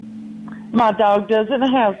My dog doesn't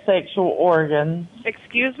have sexual organs.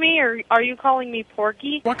 Excuse me, or are you calling me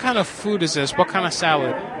Porky? What kind of food is this? What kind of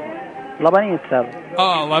salad? Lebanese salad.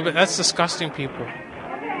 Oh, that's disgusting people.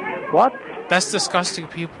 What? That's disgusting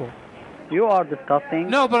people. You are disgusting.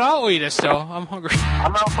 No, but I'll eat it still. I'm hungry.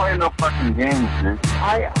 I'm not playing no fucking games, man.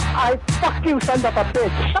 I fuck you, son of a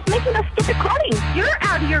bitch. Stop making us stupid calling. You're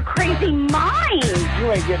out of your crazy mind.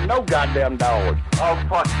 You ain't getting no goddamn dog. I'll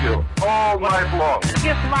fuck you all night long.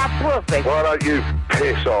 Kiss my pussy. Why don't you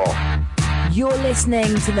piss off? You're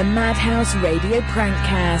listening to the Madhouse Radio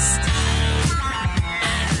Prankcast.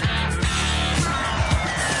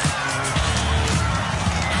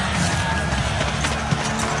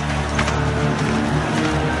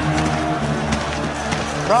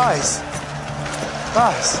 Guys.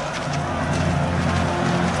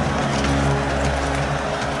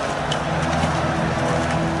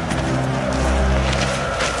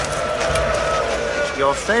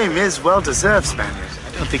 Your fame is well-deserved, Spaniard.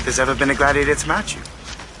 I don't think there's ever been a gladiator to match you.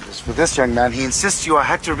 As for this young man, he insists you are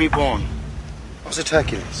Hector reborn. Opposite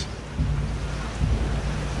Hercules.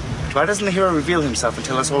 Why doesn't the hero reveal himself and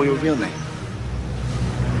tell us all your real name?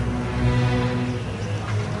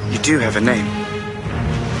 You do have a name.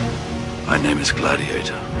 My name is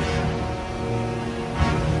Gladiator.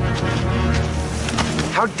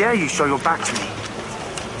 How dare you show your back to me?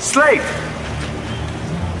 Slave!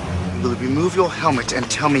 Will you remove your helmet and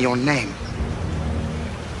tell me your name?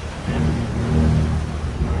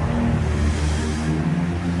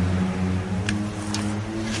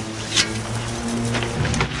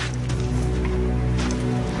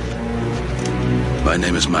 My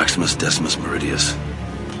name is Maximus Decimus Meridius,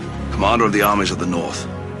 commander of the armies of the North,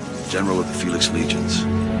 general of the Felix Legions,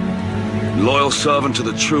 loyal servant to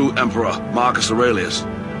the true emperor Marcus Aurelius,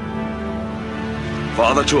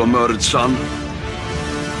 father to a murdered son,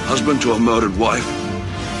 husband to a murdered wife,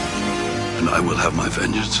 and I will have my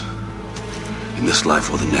vengeance in this life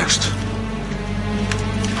or the next.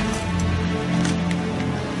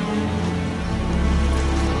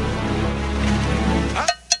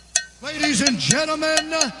 Ladies and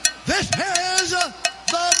gentlemen, this is the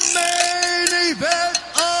main event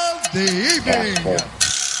of the evening.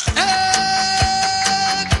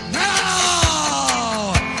 And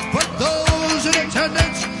now, for those in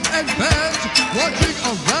attendance and fans watching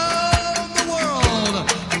around the world,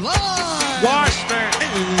 live. Washburn.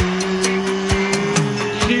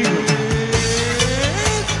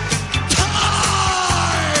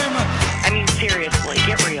 Time! I mean, seriously,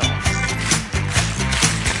 get real.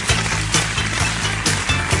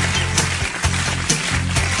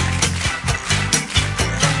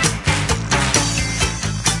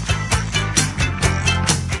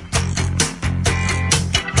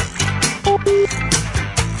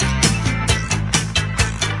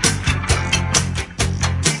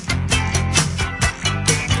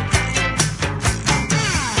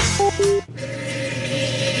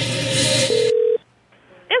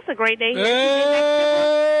 Great day.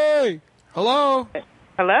 Hey! Hello?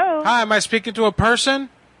 Hello? Hi, am I speaking to a person?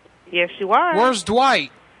 Yes, you are. Where's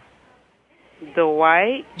Dwight?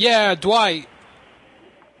 Dwight? Yeah, Dwight.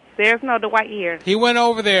 There's no Dwight here. He went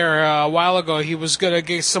over there a while ago. He was going to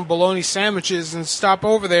get some bologna sandwiches and stop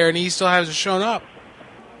over there, and he still hasn't shown up.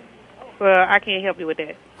 Well, I can't help you with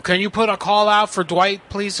that. Can you put a call out for Dwight,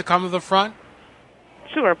 please, to come to the front?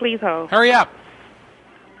 Sure, please hold. Hurry up.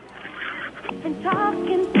 And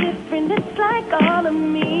talking different, it's like all of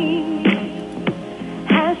me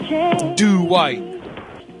has changed. Dwight.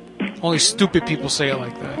 Only stupid people say it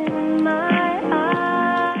like that.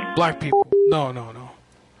 Black people. No.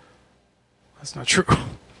 That's not true.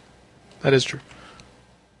 That is true.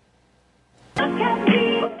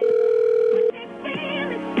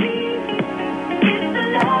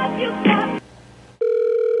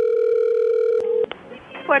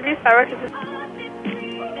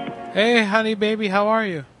 Hey, honey, baby, how are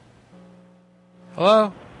you?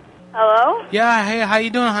 Hello? Hello? Yeah, hey, how you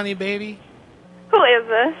doing, honey, baby? Who is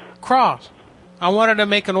this? Cross. I wanted to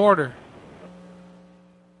make an order.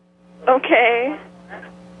 Okay.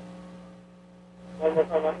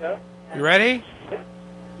 You ready?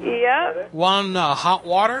 Yep. One hot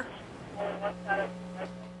water?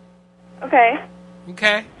 Okay.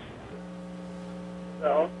 Okay.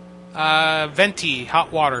 Venti,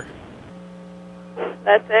 hot water.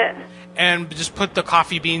 That's it. And just put the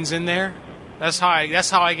coffee beans in there. That's how I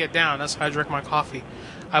get down. That's how I drink my coffee.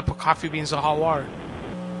 I put coffee beans in hot water.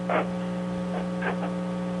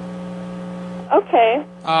 Okay.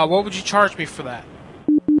 What would you charge me for that?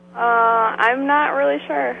 I'm not really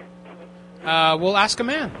sure. We'll ask a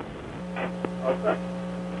man.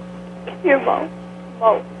 You're both.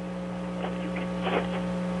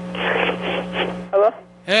 Hello?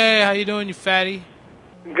 Hey, how you doing, you fatty?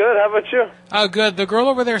 Good, how about you? Oh, good. The girl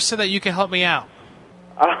over there said that you can help me out.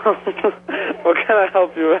 What can I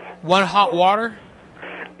help you with? One hot water?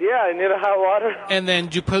 Yeah, I need a hot water. And then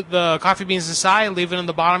you put the coffee beans inside, leave it in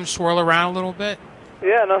the bottom, swirl around a little bit?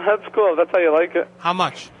 Yeah, no, that's cool. That's how you like it. How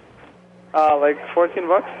much? Like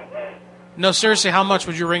 $14. No, seriously, how much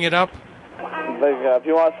would you ring it up? Like, if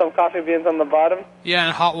you want some coffee beans on the bottom. Yeah,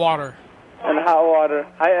 and hot water. And hot water.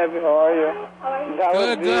 Hi, Abby, how are you?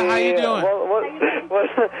 Good, how you doing? What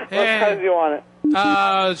size do you want it?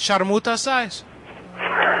 Sharamuta size?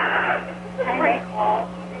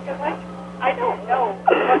 I don't know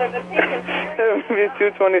whether the patient It would be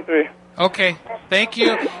 223. Okay, thank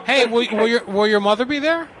you. Hey, will your mother be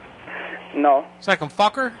there? No. So I can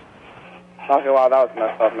fuck her? Okay, wow, that was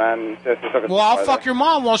messed up, man. Seriously, took it Well, I'll fuck your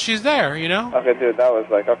mom while she's there, you know? Okay, dude, that was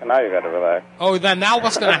like, okay, now you gotta relax. Oh, then now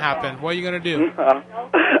what's gonna happen? What are you gonna do?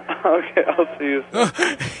 Okay, I'll see you soon.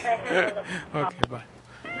 Okay, bye.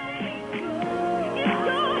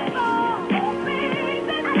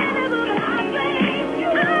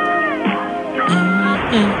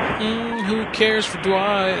 Who cares for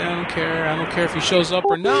Dwight? I don't care. I don't care if he shows up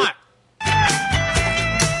or not.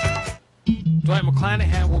 Dwight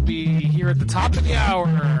McClanahan will be here at the top of the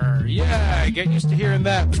hour. Yeah, get used to hearing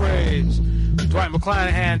that phrase. Dwight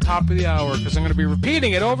McClanahan, top of the hour, because I'm going to be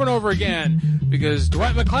repeating it over and over again, because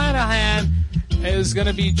Dwight McClanahan is going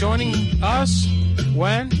to be joining us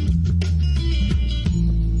when?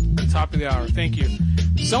 Top of the hour. Thank you.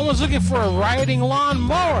 Someone's looking for a riding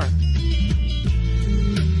lawnmower.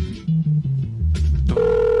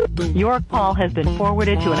 Your call has been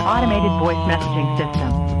forwarded to an automated voice messaging system.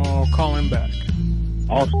 Oh, call him back.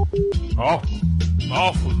 Awesome.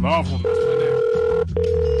 Awesome. That's my name.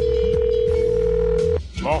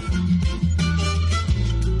 Awesome.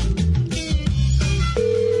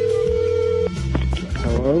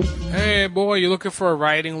 Hello? Hey, boy, you looking for a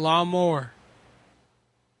riding lawnmower?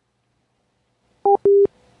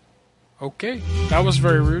 Okay, that was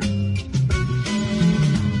very rude.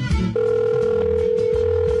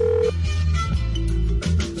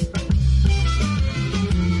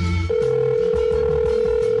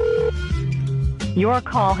 Your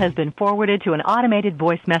call has been forwarded to an automated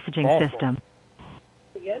voice messaging system.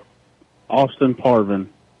 Austin Parvin.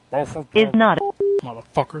 Is not.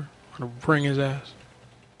 Motherfucker. I'm gonna ring his ass.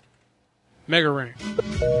 Mega ring.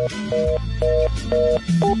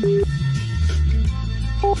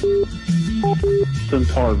 Austin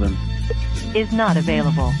Parvin. Is not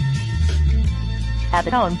available. At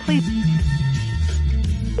the tone, please.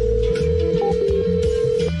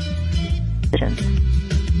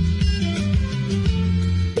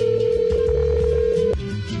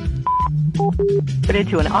 Put it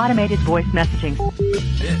to an automated voice messaging.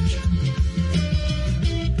 Bitch.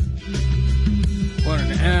 What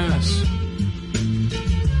an ass.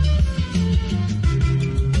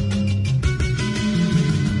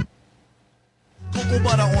 Cocoa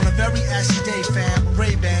butter on a very ashy day, fam.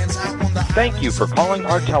 Ray-Bans out on the Thank you for calling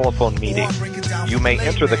our telephone meeting. You may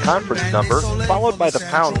enter the conference number followed by the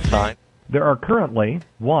pound sign. There are currently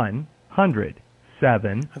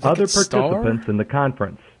 107 other participants in the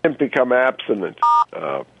conference. And become abstinent.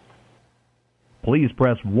 Please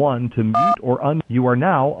press 1 to mute or You are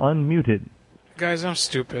now unmuted. Guys, I'm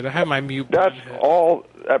stupid. I had my mute button.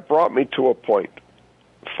 That brought me to a point.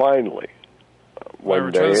 Finally.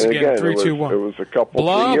 One day, and again, 3, 2, 1. It was a couple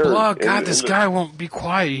of years. Blah, blah. God, this guy won't be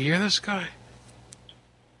quiet. You hear this guy?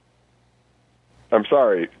 I'm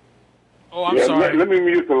sorry. Oh, I'm sorry. Let me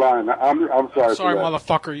mute the line. I'm sorry. Sorry,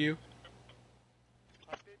 motherfucker, you.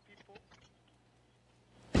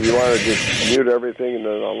 You want to just mute everything and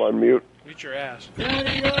then I'll unmute? Mute your ass.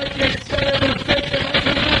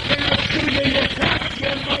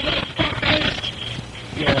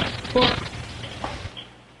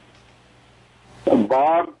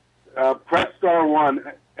 Bob, press star 1.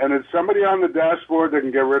 And is somebody on the dashboard that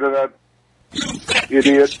can get rid of that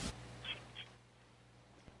idiot?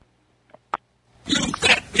 You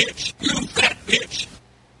fat bitch! You fat bitch!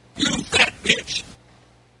 You fat bitch!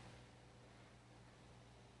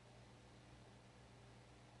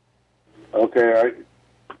 Okay,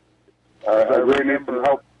 I really need some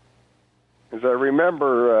help. As I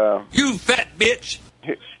remember... you fat bitch!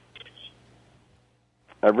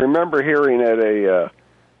 I remember hearing at a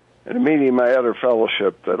meeting in my other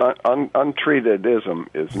fellowship that untreatedism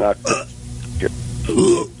is not good.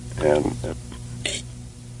 And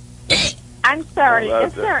I'm sorry,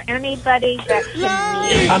 is there anybody that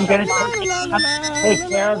can... I'm going to take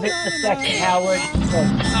care of it in a second, Howard.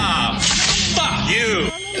 Ah, fuck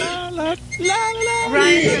you!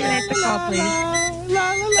 Ryan, terminate the call, please.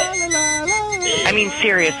 I mean,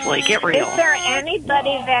 seriously, get real. Is there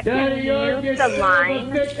anybody that can mute the line?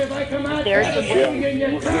 There's a way to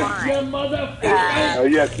mute the line.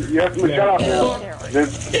 Yes, shut up now.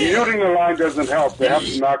 Muting the line doesn't help. They have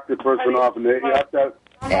to knock the person off, and you have to...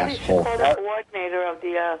 Asshole. Coordinator of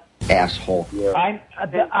the, Asshole. Yeah.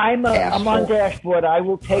 I'm on dashboard. I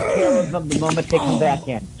will take care of them the moment they come back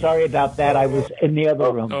in. Sorry about that. I was in the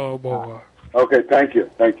other room. Oh, boy. Okay, thank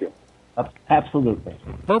you. Absolutely.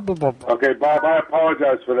 Okay, Bob, I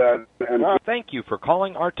apologize for that. And Thank you for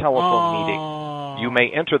calling our telephone meeting. You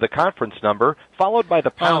may enter the conference number followed by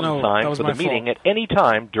the pound sign for the meeting at any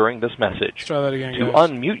time during this message. Try that again, To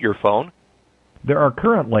guys. unmute your phone, There are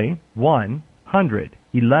currently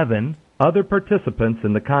 111 other participants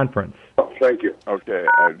in the conference. thank you. Okay,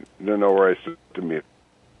 I don't know where I sit to mute.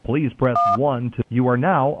 Please press 1 to... You are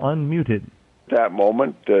now unmuted. That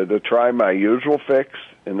moment to try my usual fix,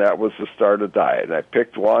 and that was to start a diet. I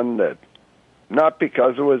picked one that, not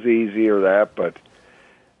because it was easy or that, but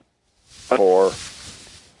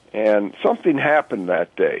and something happened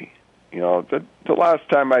that day. You know, the last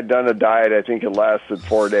time I'd done a diet, I think it lasted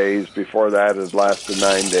 4 days. Before that, it lasted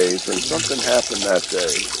 9 days, and something happened that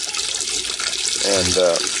day. And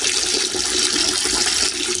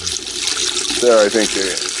there, I think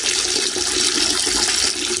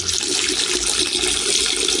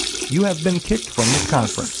You have been kicked from this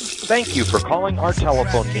conference. thank you for calling our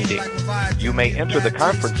telephone meeting. You may enter the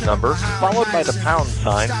conference number followed by the pound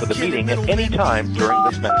sign for the meeting at any time during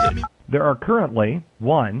this message. There are currently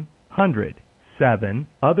 107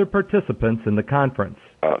 other participants in the conference.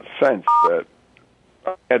 sense that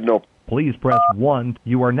I had no... Please press 1.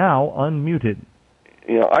 You are now unmuted.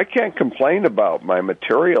 You know, I can't complain about my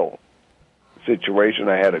material situation.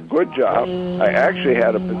 I had a good job. I actually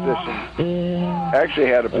had a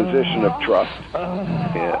position of trust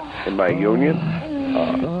in my union,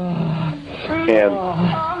 and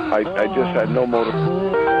I just had no motive.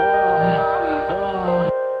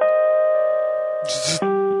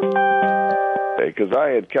 Because I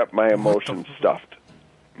had kept my emotions stuffed.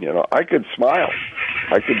 You know, I could smile.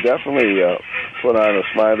 I could definitely put on a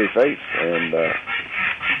smiley face, and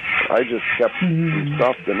I just kept them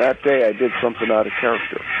stuffed. And that day, I did something out of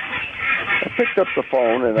character. I picked up the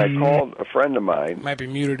phone and I called a friend of mine. Might be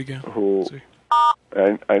muted again. Who,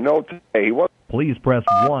 and I know today he was. Please press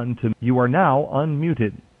 1 to... You are now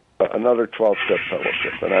unmuted. Another 12-step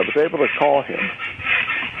fellowship, and I was able to call him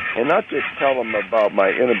and not just tell him about my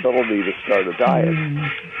inability to start a diet,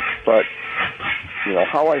 but you know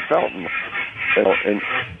how I felt, and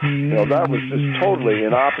you know that was just totally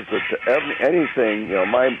in opposite to anything. You know,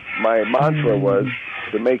 my mantra was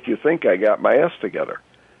to make you think I got my S together,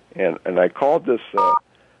 and I called this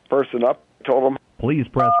person up, told him, please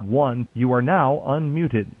press 1. You are now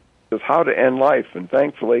unmuted. How to end life, and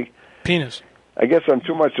thankfully, penis. I guess I'm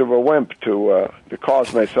too much of a wimp to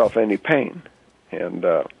cause myself any pain, and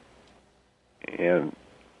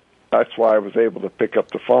that's why I was able to pick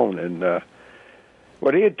up the phone. And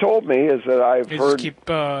what he had told me is that I've heard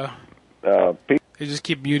people. They just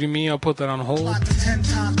keep muting me. I'll put that on hold.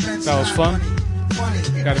 That was fun.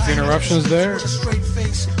 Got a few interruptions there. Some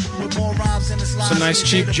nice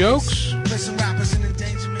cheap jokes.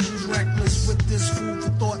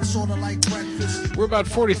 We're about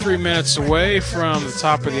 43 minutes away from the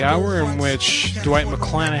top of the hour, in which Dwight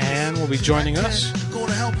McClanahan will be joining us.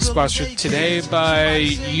 Sponsored today by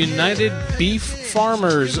United Beef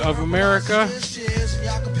Farmers of America,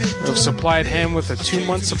 who have supplied him with a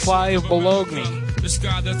 2-month supply of bologna. Be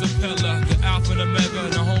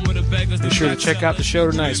sure to check out the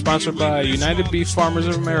show tonight, sponsored by United Beef Farmers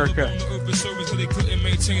of America.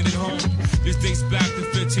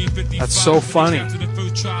 That's so funny.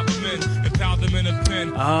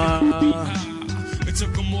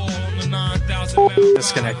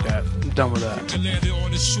 Disconnect that. I'm done with that.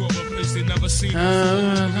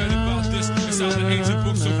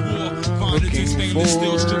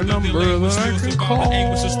 Looking for a number that I can call.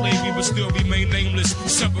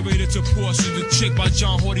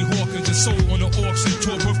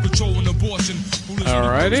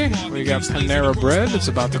 Alrighty, we got Panera Bread. It's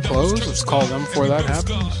about to close. Let's call them before that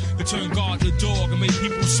happens.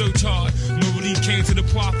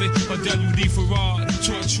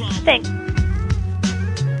 Thanks.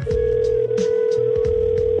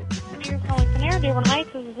 You're calling Panera, Dearborn Heights.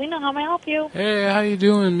 This is Lena. How may I help you? Hey, how you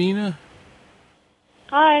doing, Mina?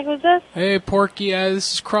 Hi, who's this? Hey, Porky,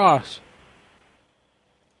 this is Cross.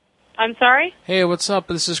 I'm sorry? Hey, what's up?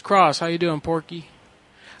 This is Cross. How you doing, Porky?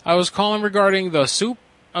 I was calling regarding the soup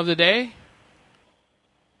of the day.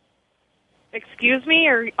 Excuse me,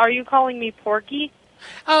 or are you calling me Porky?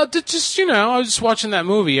 Just, I was just watching that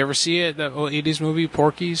movie. You ever see it? That old 80s movie,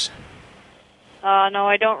 Porky's? No,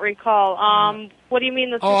 I don't recall. What do you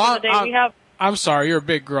mean the soup of the day? We have... I'm sorry, you're a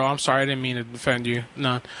big girl. I'm sorry, I didn't mean to offend you.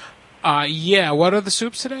 No. Yeah, what are the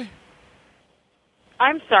soups today?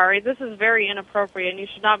 I'm sorry, this is very inappropriate, and you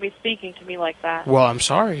should not be speaking to me like that. Well, I'm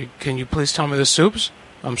sorry. Can you please tell me the soups?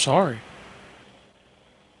 I'm sorry.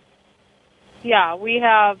 Yeah, we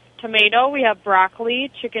have tomato, we have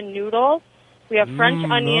broccoli, chicken noodle, we have French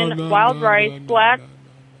onion, wild rice, black...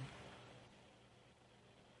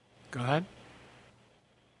 Go ahead.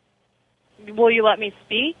 Will you let me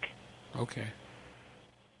speak? Okay.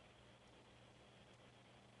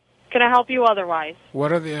 Can I help you otherwise?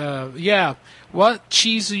 What are the, what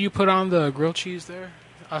cheese do you put on the grilled cheese there?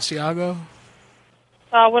 Asiago?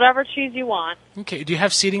 Whatever cheese you want. Okay, do you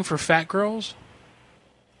have seating for fat girls?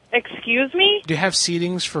 Excuse me? Do you have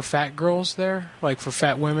seatings for fat girls there? Like for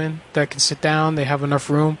fat women that can sit down? They have enough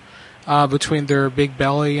room between their big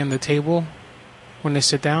belly and the table when they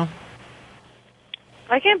sit down?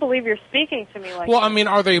 I can't believe you're speaking to me like Well, that. I mean,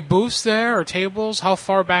 are there booths there or tables? How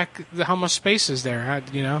far back, how much space is there?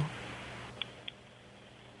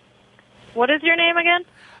 What is your name again?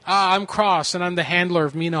 I'm Cross, and I'm the handler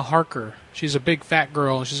of Mina Harker. She's a big fat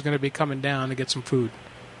girl, and she's going to be coming down to get some food.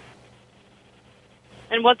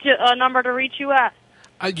 And what's your number to reach you at?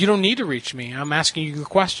 You don't need to reach me. I'm asking you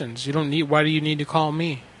questions. Why do you need to call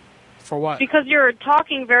me? For what? Because you're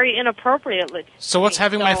talking very inappropriately. So what's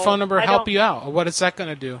having my phone number help you out? What is that going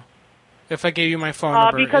to do? If I gave you my phone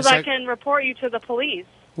number? Because I can report you to the police.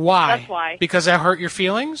 Why? That's why. Because I hurt your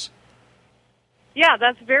feelings? Yeah,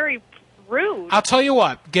 that's very rude. I'll tell you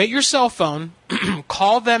what. Get your cell phone,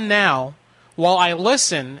 call them now while I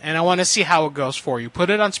listen, and I want to see how it goes for you. Put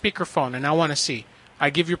it on speakerphone, and I want to see. I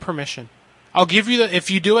give you permission. I'll give you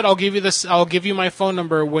if you do it, I'll give you this. I'll give you my phone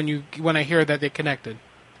number when I hear that they connected.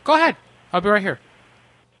 Go ahead. I'll be right here.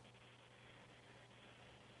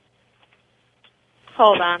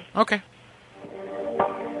 Hold on. Okay.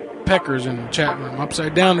 Pecker's in the chat room.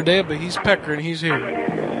 Upside down today, but he's Pecker and he's here.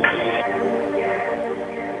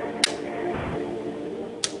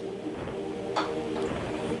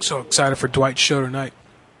 So excited for Dwight's show tonight.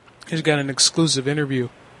 He's got an exclusive interview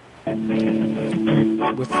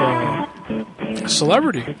with a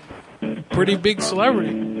celebrity. Pretty big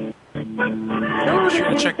celebrity. Be sure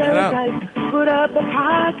to check that out. Put up a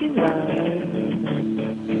parking lot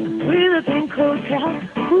with a pink hotel,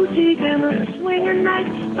 boutique and a swinging night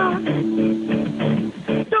spot.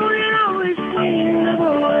 Don't it always seem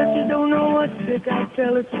never words? You don't know what to got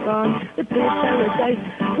till it's gone. The big paradise,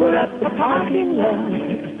 put up a parking lot.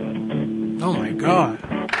 Oh my God!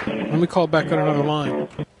 Let me call back on another line.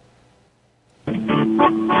 Thank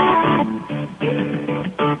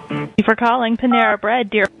you for calling Panera Bread,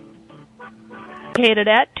 dear. Located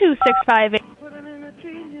at 2658.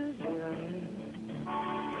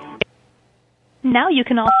 Now you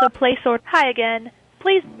can also place order. Hi again.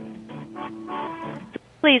 Please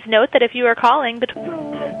note that if you are calling between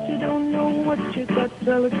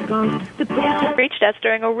reached us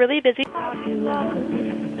during a really busy to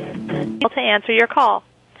answer your call.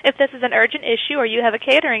 If this is an urgent issue or you have a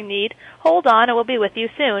catering need, hold on and we'll be with you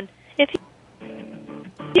soon. If you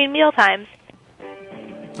need meal times.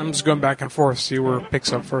 I'm just going back and forth, see where it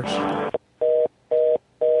picks up first.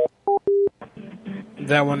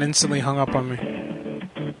 That one instantly hung up on me.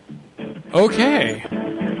 Okay.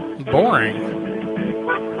 Boring.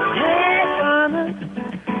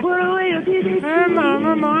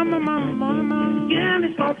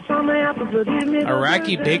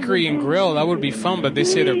 Iraqi Bakery and Grill, that would be fun, but they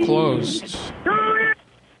say they're closed.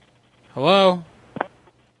 Hello?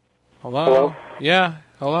 Hello? Yeah,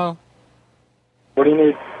 hello? What do you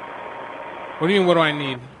need? What do you mean, what do I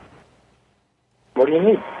need? What do you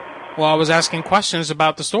need? Well, I was asking questions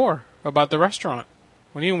about the store, about the restaurant.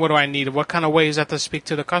 What do you mean, what do I need? What kind of way is that to speak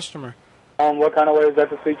to the customer? What kind of way is that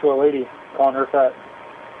to speak to a lady, calling her fat?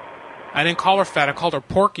 I didn't call her fat. I called her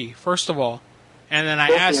Porky, first of all. And then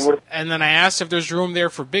I asked if there's room there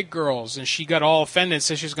for big girls, and she got all offended and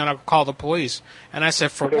said she's going to call the police. And I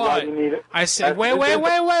said, for what? I said, wait.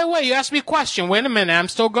 You asked me a question. Wait a minute. I'm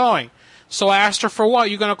still going. So I asked her, for what?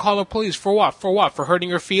 You're going to call the police? For what? For what? For hurting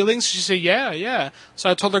her feelings? She said, yeah. So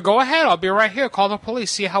I told her, go ahead. I'll be right here. Call the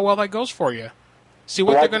police. See how well that goes for you. See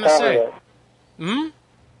what they're going to say. Do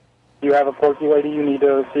you have a Porky lady you need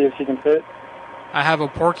to see if she can fit? I have a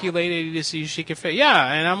Porky lady to see if she can fit.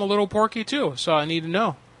 Yeah, and I'm a little Porky too, so I need to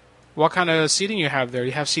know. What kind of seating you have there?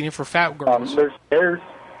 You have seating for fat girls? There's chairs.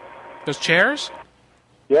 There's chairs?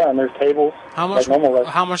 Yeah, and there's tables. How much? Like normal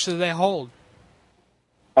how much do they hold?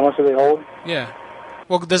 How much do they hold? Yeah.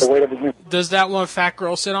 Well, does that one fat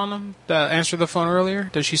girl sit on him that answered the phone earlier?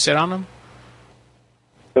 Does she sit on him?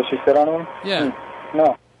 Does she sit on him? Yeah.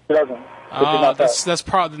 No, she doesn't. Oh, that's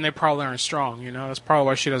probably, then they probably aren't strong, you know? That's probably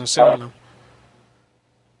why she doesn't sit on them.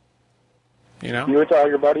 You know? You would tell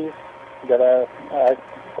your buddies, you gotta act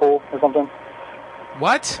cool or something?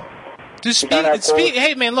 What?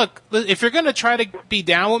 Hey man, look, if you're gonna try to be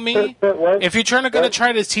down with me, if you're gonna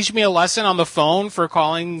try to teach me a lesson on the phone for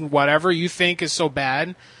calling whatever you think is so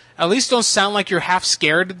bad, at least don't sound like you're half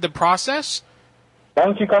scared of the process. Why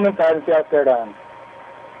don't you come inside and see how scared I am?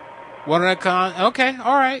 Okay,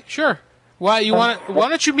 alright, sure. Why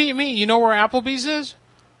don't you meet me? You know where Applebee's is?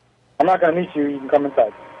 I'm not gonna meet you, you can come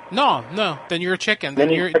inside. No, then you're a chicken.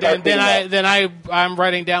 I'm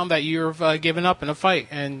writing down that you've given up in a fight,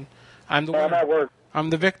 and I'm the winner. I'm at work. I'm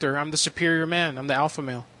the victor. I'm the superior man. I'm the alpha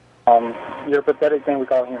male. You're a pathetic thing we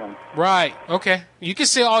call human. Right. Okay. You can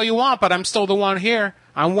say all you want, but I'm still the one here.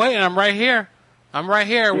 I'm waiting. I'm right here.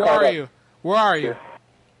 Where are you? Where are you?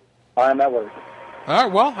 I'm at work. All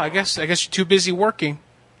right. Well, I guess you're too busy working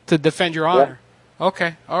to defend your honor. Yeah.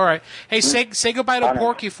 Okay. All right. Hey, say goodbye to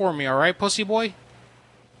Porky for me. All right, pussy boy.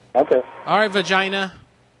 Okay. All right, vagina.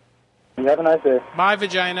 You have a nice day. Bye,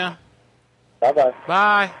 vagina. Bye-bye.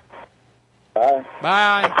 Bye. Bye.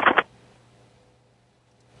 Bye.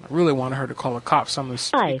 I really wanted her to call the cops on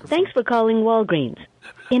this. Hi, thanks for calling Walgreens.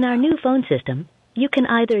 In our new phone system, you can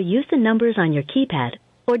either use the numbers on your keypad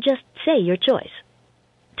or just say your choice.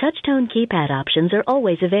 Touch-tone keypad options are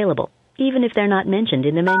always available, even if they're not mentioned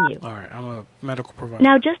in the menu. All right, I'm a medical provider.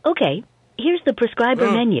 Now here's the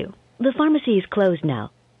prescriber menu. The pharmacy is closed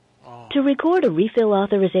now. To record a refill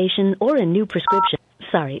authorization or a new prescription,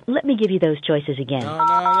 let me give you those choices again.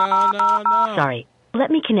 No. Sorry,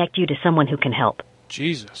 let me connect you to someone who can help.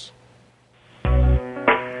 Jesus.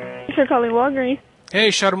 Thanks for calling Walgreens. Hey,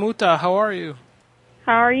 Sharmuta, how are you?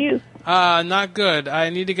 How are you? Not good. I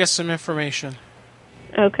need to get some information.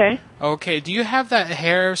 Okay. Okay, do you have that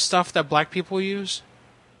hair stuff that black people use?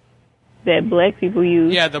 That black people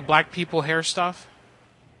use? Yeah, the black people hair stuff.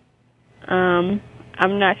 I'm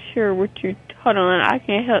not sure what you're... Hold on, I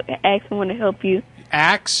can ask someone to help you.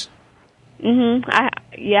 Axe? I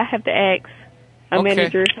have to ask a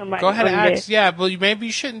manager or somebody. Go ahead and ask. That. Yeah, but maybe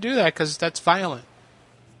you shouldn't do that because that's violent.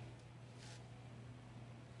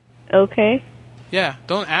 Okay. Yeah,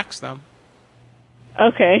 don't ask them.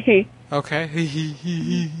 Okay. Okay.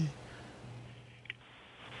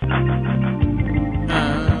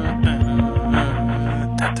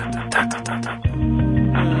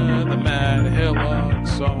 The Mad Hillock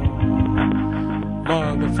song.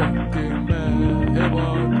 Motherfucking Mad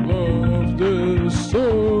Hillock loves this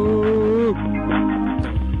song.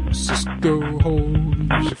 Cisco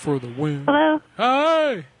holds for the win. Hello.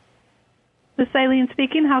 Hi. This is Eileen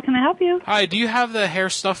speaking. How can I help you? Hi, do you have the hair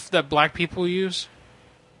stuff that black people use?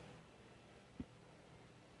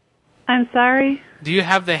 I'm sorry? Do you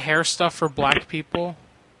have the hair stuff for black people?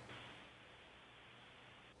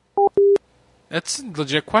 That's a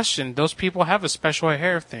legit question. Those people have a special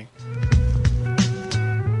hair thing.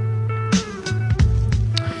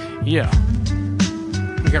 Yeah.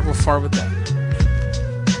 We got real far with that.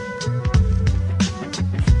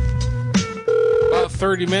 About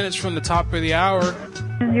 30 minutes from the top of the hour.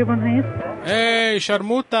 Hey,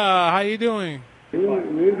 Sharmuta, how you doing?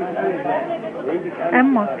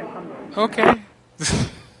 Okay.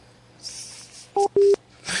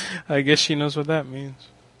 I guess she knows what that means.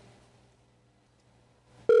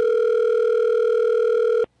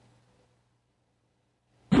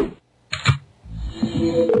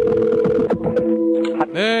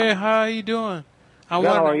 Hey, how you doing? How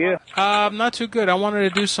are you? Not too good. I wanted to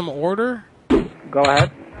do some order. Go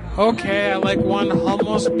ahead. Okay, I like one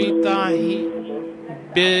hummus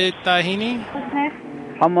bitahini.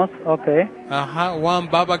 Hummus, okay. One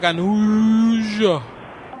baba ganoush.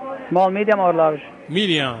 Small, medium, or large?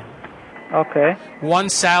 Medium. Okay. One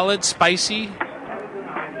salad, spicy.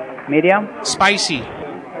 Medium? Spicy.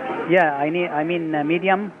 Yeah, I mean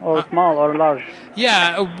medium or small or large.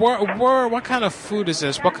 Yeah, what kind of food is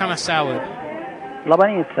this? What kind of salad?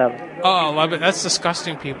 Lebanese salad. Oh, that's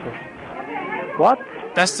disgusting, people. What?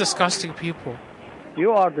 That's disgusting, people.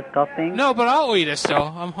 You are disgusting. No, but I'll eat it still.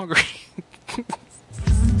 I'm hungry.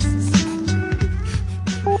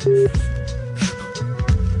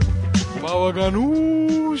 Baba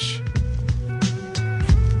ganoush.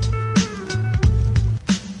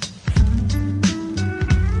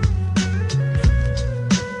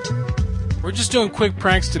 We're just doing quick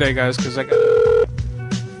pranks today, guys, because I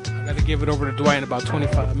gotta give it over to Dwight in about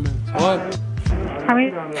 25 minutes. What? How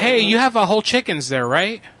many? Hey, you have a whole chickens there,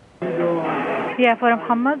 right? Yeah, for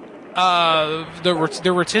Muhammad.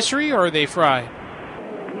 The rotisserie, or are they fried?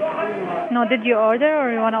 No, did you order or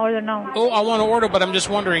you want to order now? Oh, I want to order, but I'm just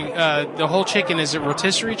wondering, the whole chicken, is it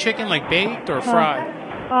rotisserie chicken, like baked or fried?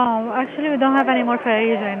 Oh, actually, we don't have any more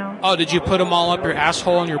fries right now. Oh, did you put them all up your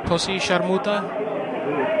asshole and your pussy, Sharmuta?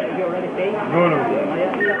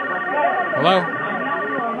 Hello?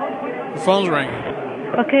 Your phone's ringing.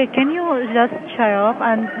 Okay, can you just shut up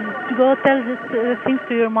and go tell these things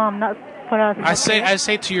to your mom, not for us? I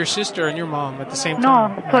say to your sister and your mom at the same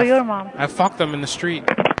time. No, for your mom. I fucked them in the street.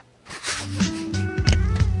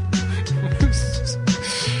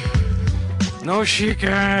 No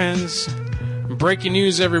chickens. Breaking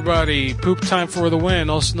news, everybody. Poop time for the win,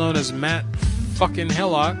 also known as Matt fucking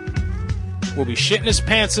Hillock, will be shitting his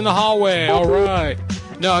pants in the hallway. All right.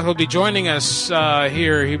 No, he'll be joining us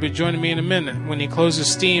here. He'll be joining me in a minute when he closes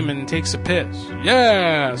Steam and takes a piss.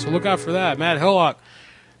 Yeah, so look out for that. Matt Hillock.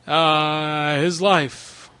 His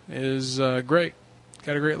life is great.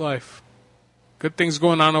 Got a great life. Good things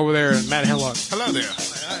going on over there, Matt Hillock. Hello there.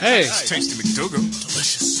 Hey. It's Tasty McDougal.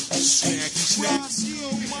 Delicious.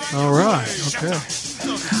 All right. Okay.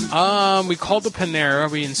 We called the Panera.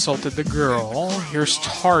 We insulted the girl. Here's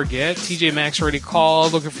Target. TJ Maxx already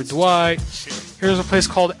called, looking for Dwight. Here's a place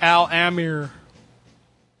called Al Amir.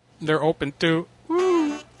 They're open too.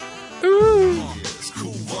 Ooh. Ooh.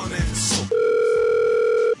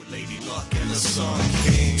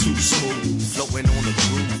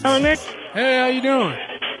 Hello, Mitch. Hey, how you doing?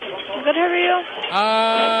 Good, how are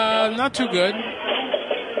you? Not too good.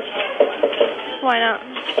 Why not?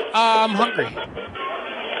 I'm hungry.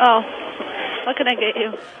 Oh, what can I get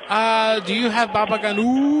you? Do you have Baba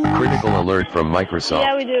Ganoush? Critical alert from Microsoft.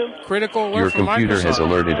 Yeah, we do. Critical alert Your from computer Microsoft. has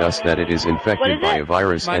alerted us that it is infected by a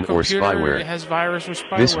virus My and or computer spyware. has virus or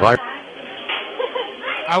spyware. This virus.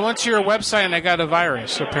 I went to your website and I got a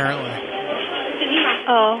virus, apparently.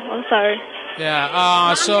 Oh, I'm sorry.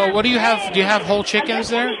 Yeah, so what do you have? Do you have whole chickens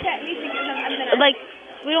there? Like,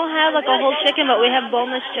 we don't have like a whole chicken, but we have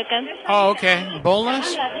boneless chicken. Oh, okay.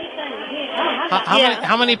 Boneless?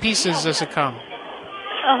 How many pieces does it come?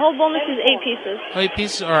 A whole boneless is 8 pieces. 8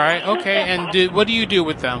 pieces, alright, okay. And what do you do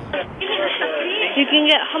with them? You can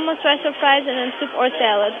get hummus, rice, or fries, and then soup or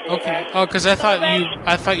salad. Okay. Oh, because I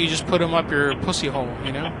thought you just put them up your pussy hole,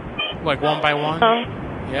 you know? Like one by one? Oh.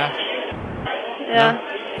 Yeah? Yeah. No?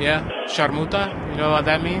 Yeah? Sharmuta? You know what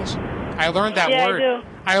that means? I learned that word. I do.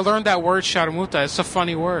 I learned that word, sharmuta. It's a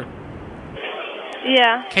funny word.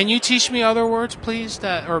 Yeah. Can you teach me other words, please,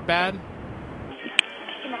 that are bad?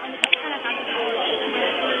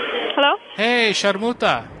 Hello? Hey,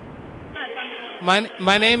 Sharmuta.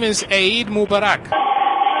 My name is Eid Mubarak.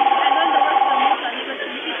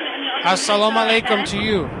 Assalamu alaikum to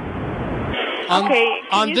you.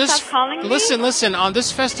 Can you stop calling me? Listen. On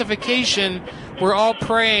this festivication, we're all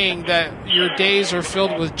praying that your days are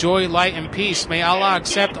filled with joy, light, and peace. May Allah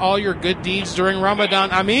accept all your good deeds during Ramadan.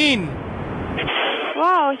 Ameen.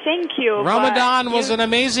 Wow, thank you. Ramadan was an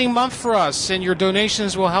amazing month for us, and your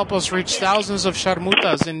donations will help us reach thousands of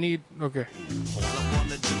sharmutas in need. Okay.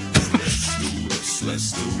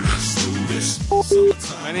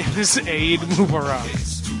 My name is Eid Mubarak.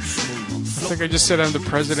 I think I just said I'm the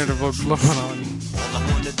president of Lebanon.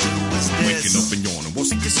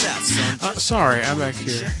 Sorry, I'm back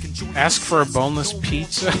here. Ask for a boneless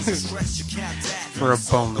pizza? For a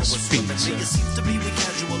boneless pizza.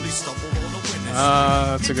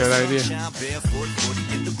 That's a good idea.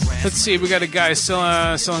 Let's see, we got a guy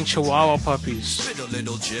selling Chihuahua puppies.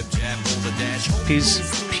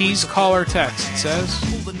 Peas caller text, it says.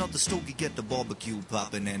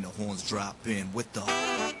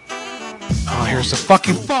 Oh, here's the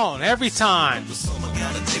fucking phone every time.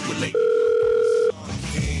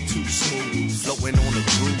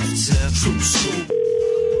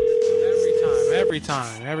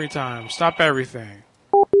 Every time. Stop everything.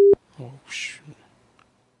 Oh, shit.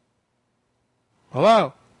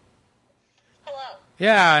 Hello? Hello.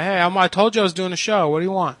 Yeah, hey, I told you I was doing a show. What do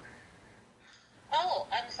you want? Oh,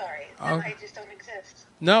 I'm sorry. I just don't exist.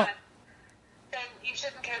 No. Then you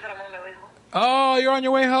shouldn't care that I'm on my way home. Oh, you're on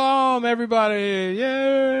your way home, everybody.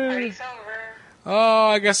 Yay. Party's over. Oh,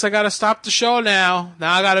 I guess I gotta stop the show now.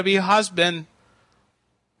 Now I gotta be a husband.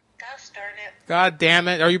 Gosh darn it. God damn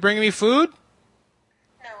it. Are you bringing me food?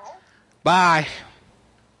 No. Bye.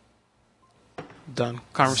 Done.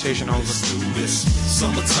 Conversation over.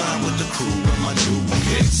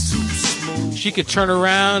 She could turn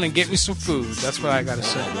around and get me some food. That's what I gotta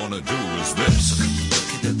say. All I wanna do is this.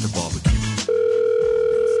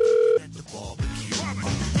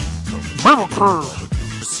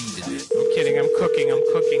 I'm kidding. I'm cooking,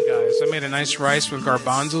 guys. I made a nice rice with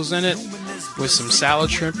garbanzos in it, with some salad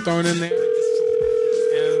shrimp thrown in there.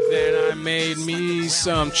 And then I made me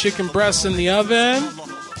some chicken breasts in the oven.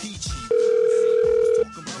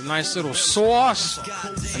 A nice little sauce.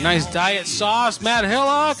 A nice diet sauce. Matt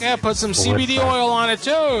Hillock. I put some CBD oil on it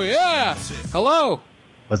too. Yeah. Hello.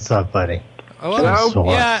 What's up, buddy? Hello?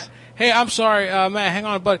 Yeah. Hey, I'm sorry, Matt, hang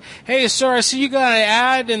on, buddy. Hey, sir, I see you got an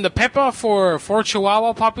ad in the Peppa for 4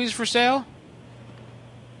 Chihuahua puppies for sale?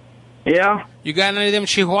 Yeah. You got any of them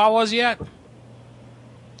Chihuahuas yet?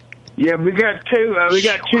 Yeah, we got two. We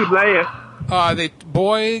got two left. Are they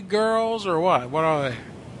boy, girls, or what? What are they?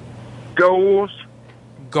 Goals.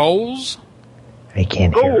 Goals? I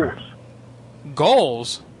can't hear.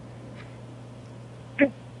 Goals?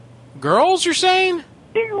 Girls, you're saying?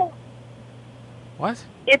 What?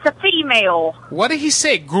 It's a female. What did he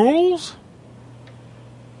say? Ghouls?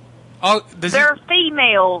 Oh, They're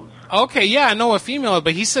females. Okay, yeah, I know a female,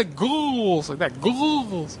 but he said ghouls like that.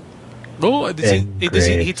 Ghouls.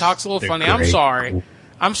 He talks a little funny. I'm sorry.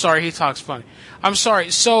 I'm sorry. He talks funny. I'm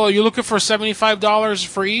sorry. So you're looking for $75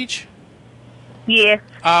 for each? Yes.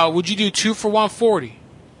 Would you do 2 for $140?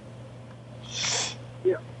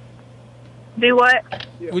 Yeah. Do what?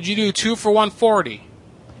 Would you do 2 for $140?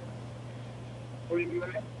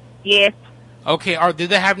 Yes. Okay.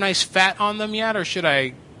 Did they have nice fat on them yet, or should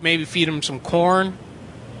I maybe feed them some corn?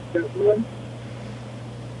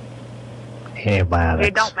 Antibiotics.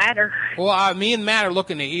 It don't matter. Well, me and Matt are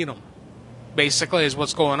looking to eat them. Basically, is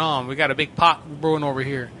what's going on. We got a big pot brewing over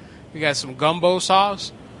here. We got some gumbo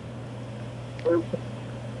sauce.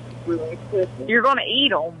 You're gonna eat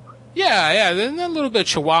them. Yeah. Then a little bit of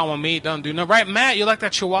Chihuahua meat don't do no. Right, Matt? You like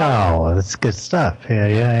that Chihuahua? Oh, that's good stuff.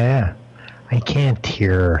 Yeah. I can't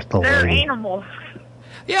hear the They're lady. animals.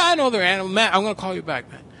 Yeah, I know they're animals. Matt, I'm gonna call you back,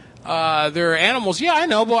 Matt. They're animals. Yeah, I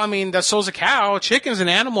know, but I mean, so's a cow. Chicken's an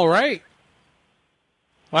animal, right?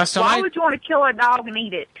 Last time Why would you want to kill a dog and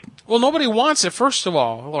eat it? Well, nobody wants it, first of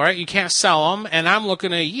all right? You can't sell them, and I'm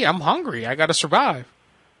looking to eat. I'm hungry. I gotta survive.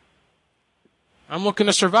 I'm looking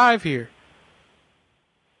to survive here.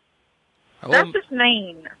 That's just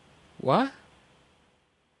mean. What?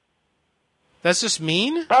 That's just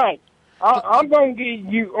mean? Hey, I'm going to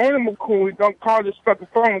give you animal cool. Don't call this fucking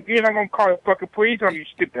phone again. I'm going to call the fucking police on you,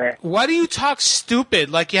 stupid ass. Why do you talk stupid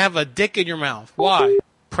like you have a dick in your mouth? Why?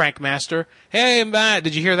 Prank master. Hey, Matt,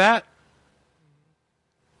 did you hear that?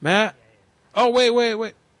 Matt? Oh, wait.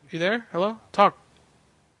 You there? Hello? Talk.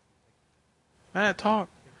 Matt, talk.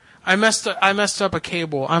 I messed up a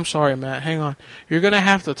cable. I'm sorry, Matt. Hang on. You're gonna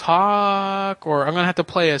have to talk, or I'm gonna have to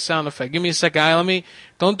play a sound effect. Give me a second.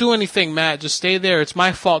 Don't do anything, Matt. Just stay there. It's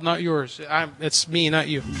my fault, not yours. It's me, not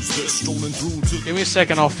you. Give me a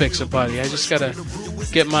second. I'll fix it, buddy. I just gotta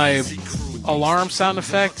get my alarm sound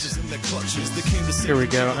effect. Here we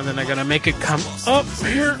go. And then I gotta make it come up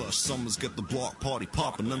here. It's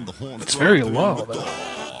very low.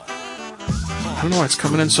 I don't know why it's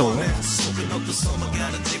coming in so low.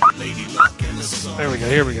 There we go.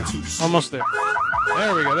 Here we go. Almost there.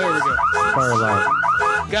 There we go.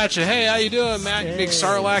 Sarlacc. Gotcha. Hey, how you doing, Matt? You big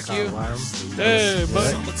Sarlacc, you? Hey,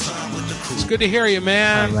 bud. It's good to hear you,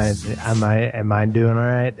 man. Am I doing all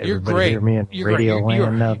right? You're Everybody great. hear me in radio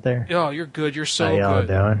land out there? Oh, you're good. You're so How y'all good.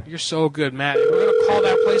 doing? You're so good, Matt. We're gonna call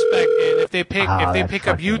that place back, and if they pick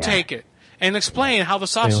up, you take it and explain how the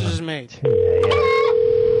sausage is made.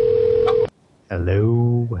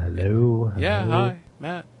 Hello. Yeah, hi,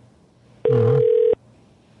 Matt.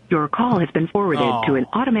 Your call has been forwarded to an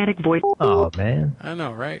automatic voice. Oh, man. I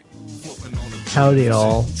know, right? Howdy,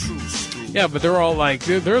 all. Yeah, but they're all like,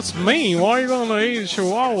 dude, that's me. Why are you going to eat a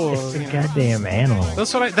Chihuahua? It's a goddamn animal.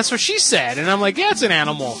 That's what she said, and I'm like, yeah, it's an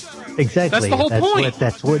animal. Exactly. That's the whole point.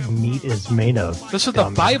 That's what meat is made of. That's what the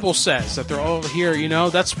Bible says, that they're all here, you know?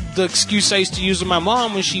 That's the excuse I used to use with my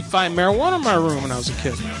mom when she'd find marijuana in my room when I was a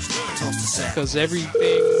kid. Because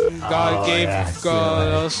everything God gave us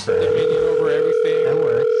dominion over everything. That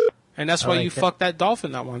works. And that's why you fucked that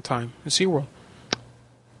dolphin that one time in SeaWorld.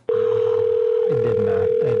 I did not.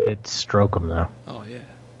 I did stroke him, though. Oh, yeah.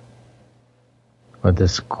 With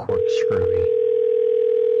this corkscrewy.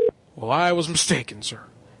 Well, I was mistaken, sir.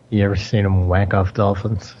 You ever seen him whack off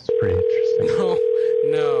dolphins? It's pretty interesting.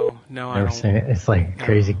 No, I Never don't. seen it? It's like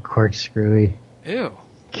crazy corkscrewy. Ew.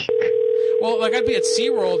 Well, like I'd be at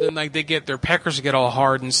SeaWorld and like their peckers get all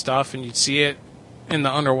hard and stuff, and you'd see it in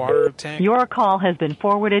the underwater tank. Your call has been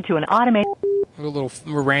forwarded to an automated. We're little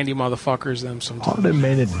randy motherfuckers, them sometimes.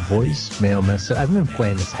 Automated voicemail message. I've been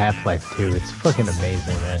playing this Half-Life 2. It's fucking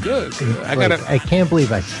amazing, man. Good. I can't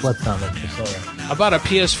believe I slept on it for so long. I bought a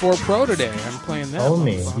PS4 Pro today. I'm playing that.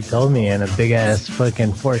 You told me, and a big-ass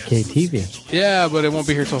fucking 4K TV. Yeah, but it won't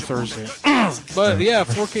be here till Thursday. But, yeah,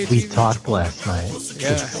 4K TV. We talked last night.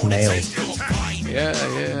 Yeah. Snails.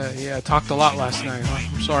 Yeah. I talked a lot last night. Huh?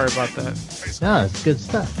 I'm sorry about that. No, it's good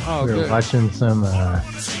stuff. Oh, we were watching some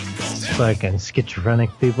fucking schizophrenic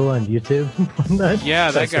people on YouTube.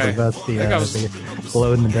 Yeah, that guy. About the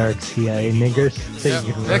glow-in-the-dark CIA niggers. Yeah,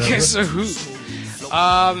 that guy's a hoot.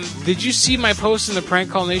 Did you see my post in the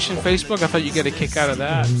Prank Call Nation Facebook? I thought you'd get a kick out of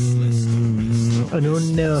that. I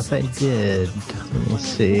don't know if I did. Let me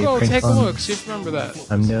see. Go Prank take a Call- look. See if you remember that.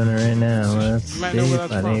 I'm doing it right now. Let's You might know see. where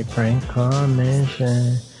that's Funny from. Prank Call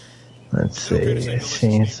Nation. Let's see. I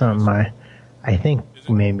see something. I think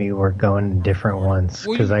maybe we're going to different ones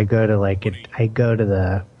because I go to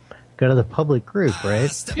the public group,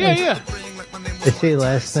 right? Yeah. I see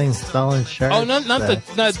last thing Stalin Sharp. Oh, not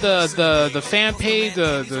the fan page,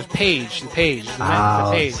 the page. The page.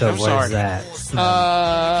 So I'm what sorry. is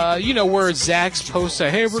that? You know where Zach's post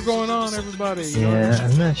say, "Hey, we're going on, everybody." Yeah,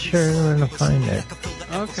 I'm not sure where to find it.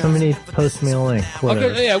 Okay. Somebody post me a link. Whatever.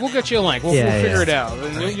 Okay, yeah, we'll get you a link. We'll figure it out,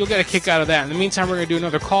 and you'll get a kick out of that. In the meantime, we're gonna do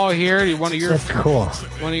another call here. One of your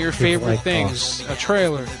favorite like things, a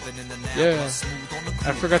trailer. Yeah,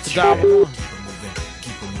 I forgot to dial.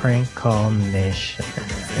 Prank Call Nation.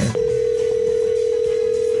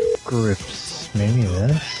 Groups. Maybe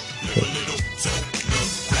this.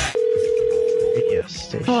 Radio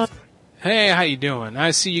station. Hey, how you doing? I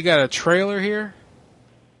see you got a trailer here.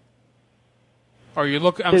 Or you're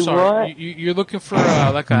looking? I'm sorry. You're looking for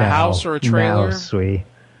like a house or a trailer? No, sweet.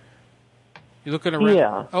 You're looking around?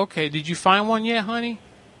 Yeah. Okay. Did you find one yet, honey?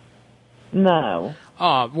 No.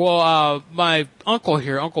 Well, my uncle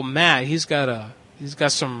here, Uncle Matt, he's got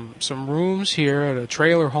some rooms here at a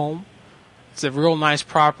trailer home. It's a real nice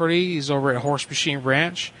property. He's over at Horse Machine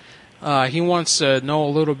Ranch. He wants to know a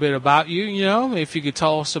little bit about you, if you could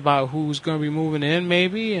tell us about who's going to be moving in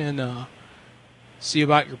maybe, and see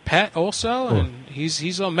about your pet also. Cool. And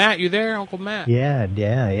he's Matt, you there, Uncle Matt? Yeah.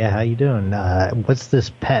 How you doing? What's this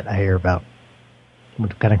pet I hear about?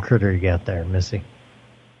 What kind of critter you got there, Missy?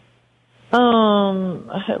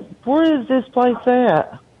 Where is this place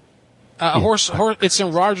at? Horse. It's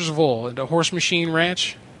in Rogersville, the Horse Machine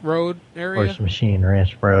Ranch Road area. Horse Machine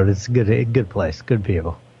Ranch Road. It's a good place. Good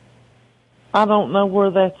people. I don't know where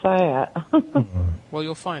that's at. Well,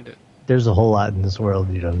 you'll find it. There's a whole lot in this world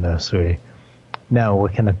you don't know, sweetie. Now,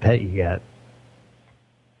 what kind of pet you got?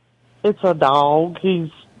 It's a dog.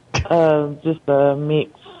 He's just a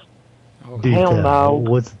mix. Dude, hound dog.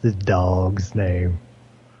 What's the dog's name?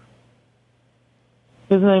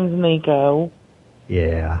 His name's Nico.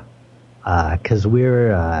 Yeah. Because we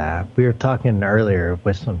were talking earlier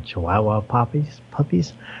with some Chihuahua puppies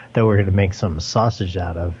that we're going to make some sausage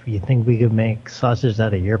out of. You think we could make sausage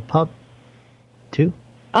out of your pup, too?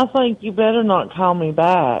 I think you better not call me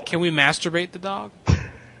back. Can we masturbate the dog?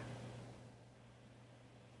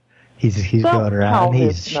 He's going around,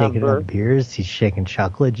 he's shaking up beers, he's shaking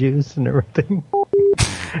chocolate juice and everything.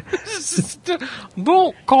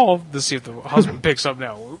 Don't call to see if the husband picks up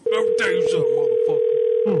now. Let me tell you something,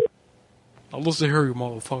 motherfucker. Now listen here, you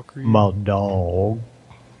motherfucker. My dog.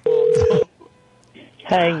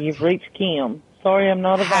 Hey, you've reached Kim. Sorry I'm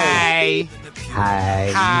not available.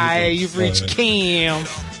 Hi, you've reached Kim.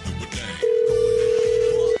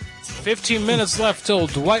 15 minutes left till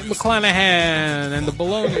Dwight McClanahan and the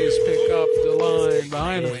Balonies pick up the line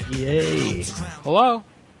behind him. Yay. Hello?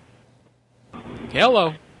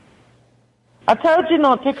 Hello? I told you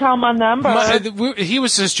not to call my number. He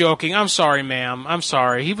was just joking. I'm sorry, ma'am. I'm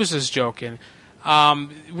sorry. He was just joking.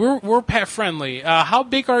 We're pet friendly. How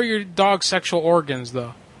big are your dog's sexual organs,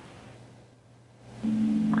 though?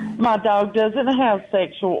 My dog doesn't have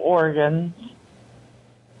sexual organs.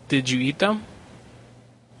 Did you eat them?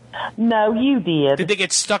 No, you did. Did they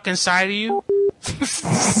get stuck inside of you?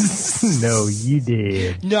 No, you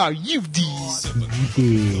did. No, you did.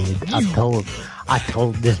 You did. I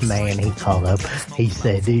told this man, he called up, he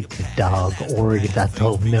said, it's a dog organ. I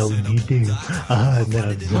told him, no, you do. And then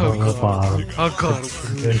I just hung up on him.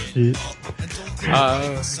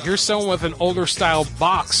 Here's someone with an older style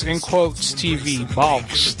box, in quotes, TV.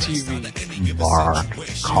 Box TV.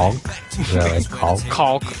 Caulk? Is that like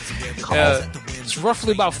caulk? It's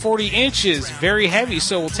roughly about 40 inches, very heavy,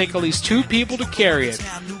 so it will take at least 2 people to carry it.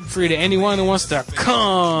 free to anyone who wants to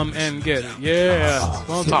come and get it. Yeah, that's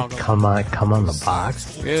what I'm talking about. Come on the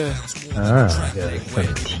box. Yeah. Oh, good. Some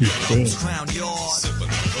TC.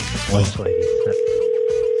 Once lady said.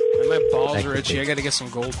 And my balls are itchy. I gotta get some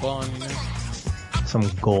Gold Bond, you know. Some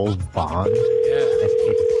Gold Bond? Yeah.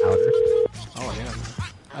 Powder? Oh, yeah, man.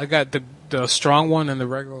 I got the strong one and the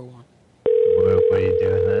regular one. What are you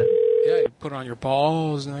doing that? Yeah, you put it on your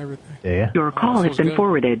balls and everything. Yeah. Your call has been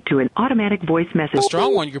forwarded to an automatic voice message. The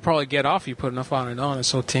strong one you could probably get off. You put enough on it on. It's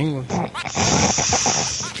so tingling.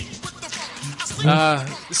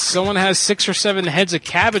 Someone has 6 or 7 heads of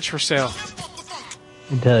cabbage for sale.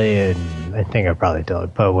 I tell you, I think I probably told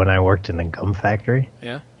you, but when I worked in the gum factory,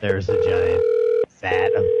 there was a giant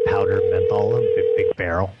vat of powdered menthol, a big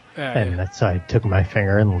barrel. Yeah, and that's why I took my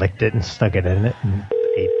finger and licked it and stuck it in it and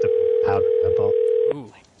ate the powdered menthol.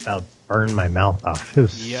 Ooh. That burned my mouth off. It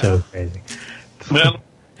was so crazy. Well,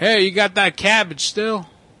 hey, you got that cabbage still?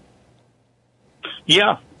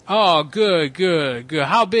 Yeah. Oh, good.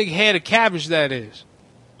 How big head of cabbage that is?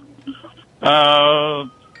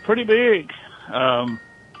 Pretty big. My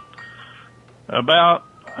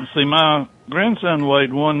grandson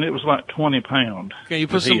weighed one. It was like 20 pounds. Can you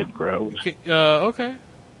put some? Okay.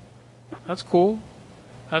 That's cool.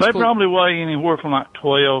 They probably weigh anywhere from like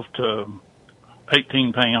 12 to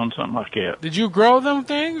 18 pounds, something like that. Did you grow them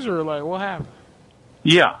things, or like what happened?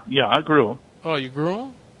 Yeah, I grew them. Oh, you grew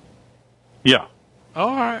them? Yeah.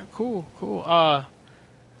 All right, cool.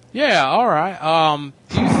 Yeah, all right.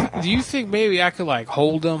 Do you think maybe I could like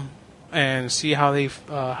hold them and see how they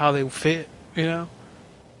fit? You know,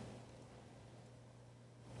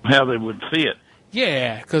 how they would fit.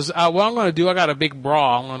 Yeah, because what I'm going to do, I got a big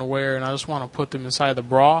bra I'm going to wear, and I just want to put them inside the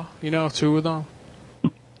bra. You know, 2 of them.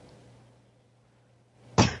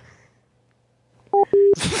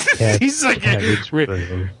 He's like, this is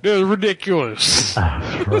ridiculous.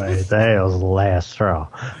 Right, that was the last straw.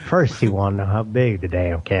 First, he wanted to know how big the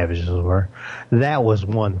damn cabbages were. That was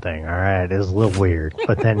one thing, all right? It was a little weird.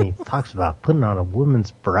 But then he talks about putting on a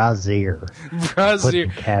woman's brassiere.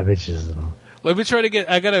 Putting cabbages in them. Let me try to get.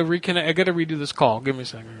 I gotta reconnect. I gotta redo this call. Give me a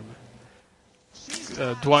second.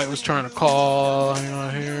 Dwight was trying to call. Hang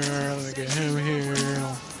on here. Let me get him here.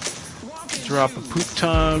 Drop a poop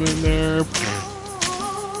time in there.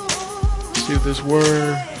 See if this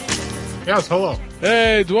works. Yes, hello.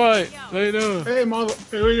 Hey, Dwight. How you doing? Hey, you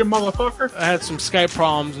motherfucker. I had some Skype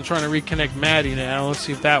problems. I'm trying to reconnect Maddie now. Let's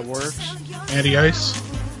see if that works. Maddie Ice.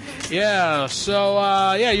 Yeah,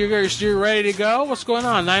 so, you're ready to go? What's going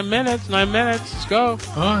on? 9 minutes. Let's go.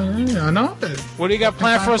 Oh, yeah, I know. What do you got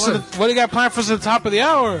planned for us at the top of the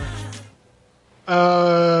hour?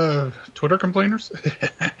 Twitter complainers?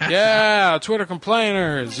 Yeah, Twitter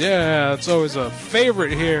complainers. Yeah, it's always a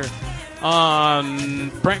favorite here on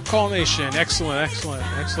Prank Call Nation. Excellent.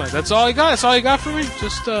 That's all you got? That's all you got for me?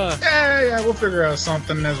 Just, Yeah, we'll figure out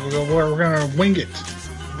something as we go. We're gonna wing it.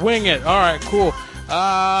 Wing it. All right, cool.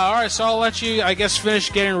 All right, so I'll let you, I guess,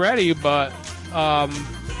 finish getting ready, but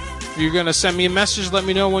you're going to send me a message, let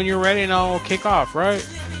me know when you're ready, and I'll kick off, right?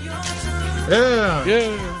 Yeah.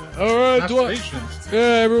 All right, Dwight. Yeah,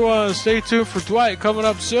 everyone, stay tuned for Dwight coming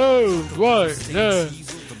up soon. Dwight, yeah.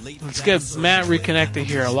 Let's get Matt reconnected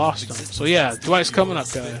here. I lost him. So, yeah, Dwight's coming up,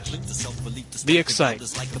 guys. Be excited.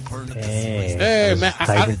 Hey, man,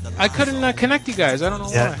 I couldn't connect you guys. I don't know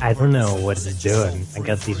why. I don't know what it's doing. I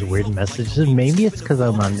got these weird messages. Maybe it's because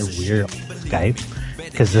I'm on the weird Skype.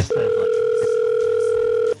 Because this.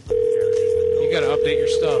 You gotta update your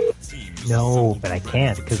stuff. No, but I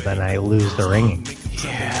can't because then I lose the ringing.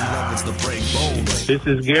 Yeah. This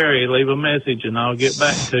is Gary. Leave a message and I'll get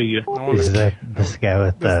back to you. Is that this guy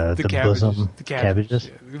with the bosom cabbages?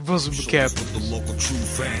 Yeah, bosom cabbages.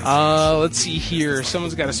 Let's see here.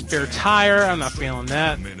 Someone's got a spare tire. I'm not feeling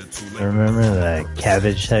that. Remember the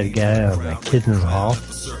cabbage head guy on the Kids in the Hall?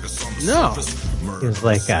 No. He was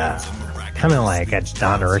like kind of like a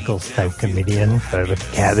Don Rickles type comedian, but with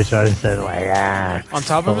cabbage on his head, like on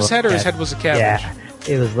top of his head, or his head was a cabbage? Yeah,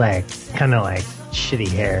 it was like kind of like shitty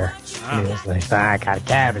hair. And he was like, I got a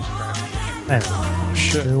cabbage. I don't know.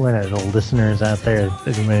 Shit. One of the listeners out there,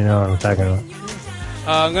 anybody know what I'm talking about?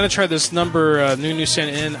 I'm gonna try this number Nunu sent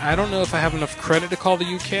in. I don't know if I have enough credit to call the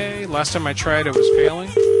UK. Last time I tried, it was failing.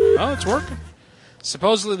 Oh, it's working.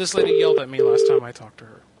 Supposedly, this lady yelled at me last time I talked to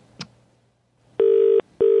her.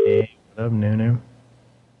 Hey, what up, Nunu?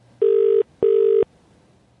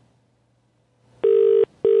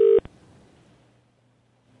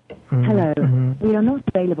 Hello. We are not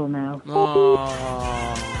available now.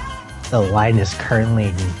 The line is currently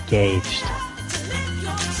engaged.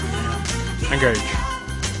 Engage.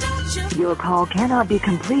 Your call cannot be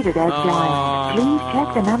completed as dialed. Please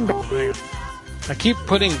check the number. I keep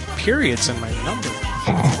putting periods in my number.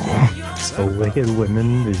 A wicked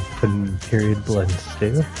woman is putting period blood in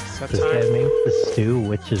stew. Does that make the stew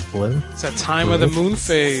witch's blue? It's that time of the moon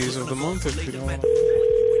phase of the month. If you don't.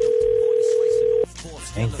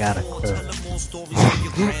 Ain't got a clue.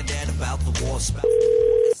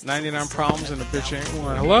 99 problems and a bitch ain't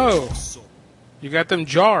one. Hello. You got them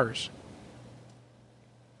jars.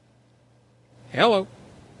 Hello.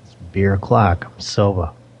 It's beer o'clock. I'm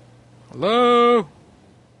sober. Hello.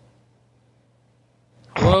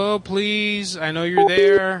 Hello, please. I know you're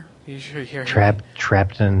there. You should hear.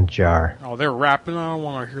 Trapped in a jar. Oh, they're rapping. I don't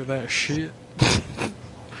want to hear that shit.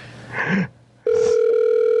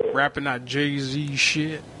 Rapping that Jay-Z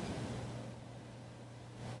shit.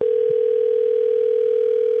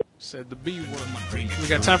 Said the B word. We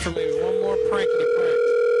got time for maybe one more prankety prank.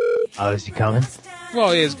 Oh, is he coming?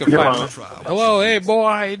 Well, he is good. Hello, hey boy,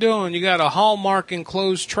 how you doing? You got a Hallmark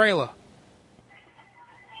enclosed trailer?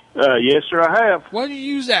 Yes, sir, I have. What do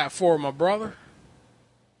you use that for, my brother?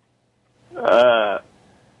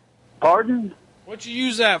 Pardon? What you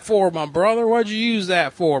use that for, my brother? What'd you use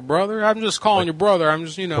that for, brother? I'm just calling you brother. I'm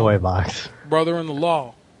just, toy box. Brother in the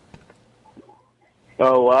law.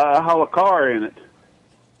 Oh, I haul a car in it.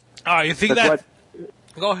 Oh, you think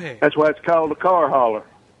Go ahead. That's why it's called a car hauler.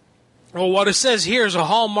 Well, what it says here is a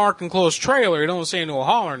Hallmark enclosed trailer. It don't say no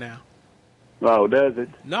hauler now. Oh, does it?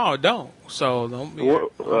 No, it don't. So don't be.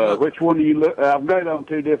 Which one do you look? I've got it on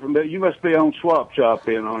two different. You must be on Swap Shop,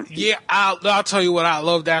 then, aren't you? Yeah, I'll tell you what. I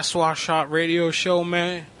love that Swap Shop radio show,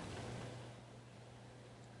 man.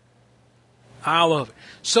 I love it.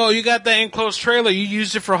 So you got that enclosed trailer. You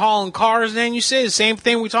used it for hauling cars. Then you say the same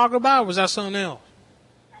thing we talked about. Or was that something else?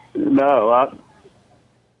 No,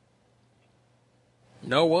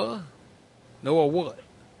 No what? No what?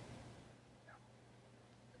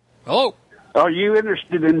 Hello. Are you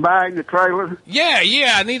interested in buying the trailer? Yeah.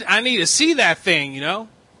 I need to see that thing. You know.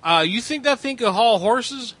 You think that thing could haul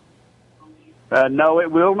horses? No,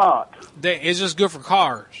 it will not. It's just good for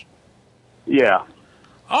cars. Yeah.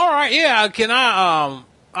 All right. Yeah. Can I?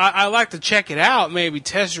 I like to check it out. Maybe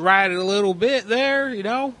test ride it a little bit there. You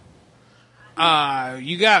know.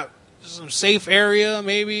 You got some safe area,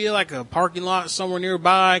 maybe like a parking lot somewhere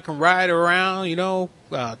nearby. Can ride around. You know.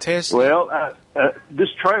 Test. Well, this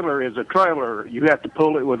trailer is a trailer. You have to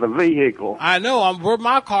pull it with a vehicle. I know. I'm with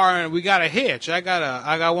my car, and we got a hitch. I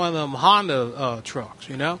got one of them Honda trucks.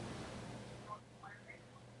 You know.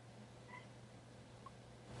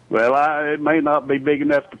 Well, it may not be big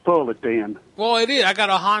enough to pull it then. Well, it is. I got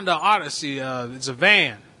a Honda Odyssey. It's a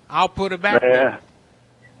van. I'll put it back there.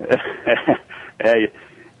 Hey,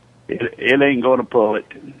 it ain't going to pull it.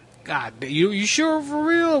 God, you sure for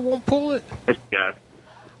real it won't pull it? Yeah.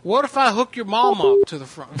 What if I hook your mom up to the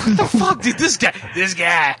front? What the fuck, dude? This guy.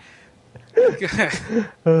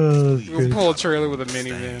 We'll pull a trailer with a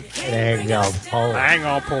minivan. I ain't gonna pull it. I ain't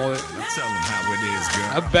gonna pull it. Tell him how it is, girl.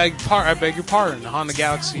 I beg your pardon. The Honda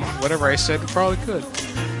Galaxy, whatever I said, it probably could.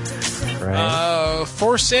 Right.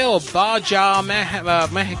 For sale, Baja,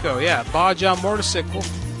 Mexico. Yeah, Baja motorcycle.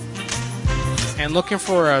 And looking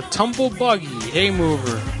for a tumble buggy, hay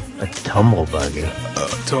mover. A tumble buggy.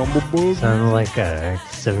 Tumble buggy. Sounds like a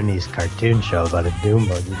 70s cartoon show about a doom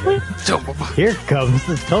buggy. Tumble buggy. Here comes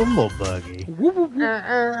the tumble buggy.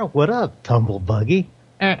 What up, tumble buggy?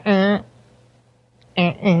 Look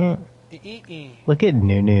at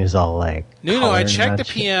Nunu's all like. Nunu, I checked the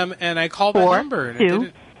PM and I called the number. And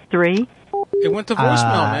 2, 3. It went to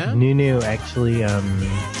voicemail, man. Nunu actually,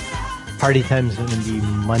 party time's going to be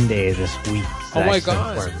Monday this week. Oh my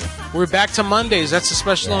God! We're back to Mondays. That's a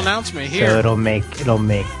special announcement here. So it'll make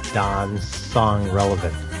Don's song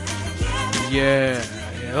relevant. Yeah,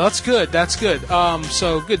 that's good. That's good.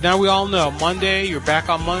 So good. Now we all know Monday. You're back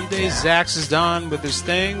on Monday. Yeah. Zax is done with his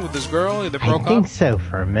thing with his girl. They broke up. I think so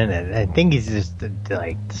for a minute. I think he's just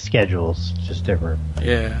like the schedule's just different.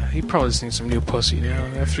 Yeah, he probably just needs some new pussy now.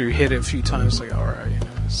 After you hit it a few times, like all right,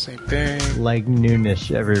 same thing. Like newness,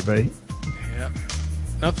 everybody. Yeah.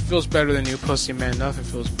 Nothing feels better than new pussy, man. Nothing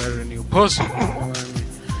feels better than new pussy. You know what I mean?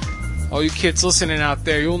 All you kids listening out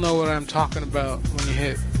there, you'll know what I'm talking about when you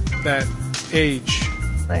hit that age.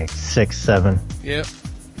 Like 6, 7. Yep.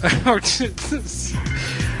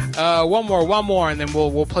 One more, and then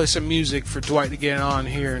we'll play some music for Dwight to get on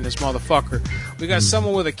here and this motherfucker. We got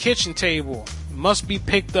someone with a kitchen table. Must be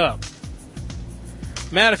picked up.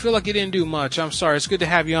 Matt, I feel like you didn't do much. I'm sorry. It's good to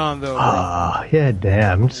have you on, though. Yeah,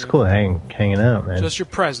 damn. It's cool hanging out, man. Just your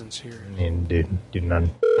presence here. I mean, dude,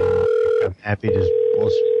 none. I'm happy to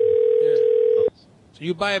bullshit. Yeah. So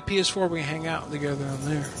you buy a PS4, we can hang out together on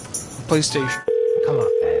there. PlayStation. Come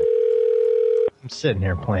on, man. I'm sitting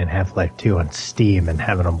here playing Half-Life 2 on Steam and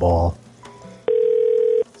having a ball.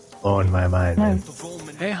 Blowing my mind, man.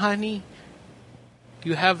 Hey, honey.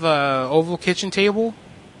 You have a oval kitchen table?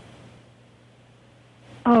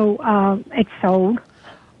 Oh, it's sold.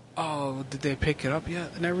 Oh, did they pick it up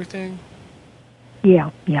yet and everything? Yeah.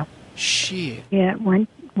 Shit. Yeah, it went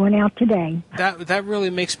out today. That really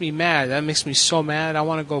makes me mad. That makes me so mad. I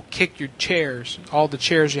want to go kick your chairs. All the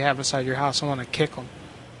chairs you have inside your house, I want to kick them.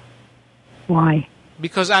 Why?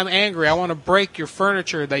 Because I'm angry. I want to break your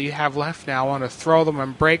furniture that you have left now. I want to throw them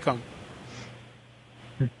and break them.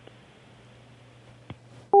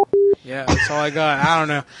 Yeah, that's all I got. I don't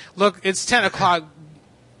know. Look, it's 10 o'clock.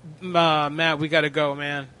 Matt, we got to go,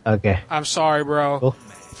 man. Okay. I'm sorry, bro. Cool.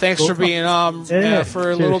 Thanks for being on for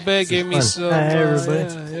a little bit. Give me some.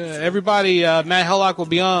 Everybody, Matt Hellock will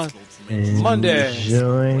be on Monday.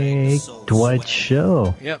 Enjoy Dwight's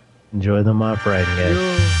show. Yep. Enjoy the mop riding, guys.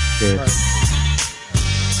 Cheers.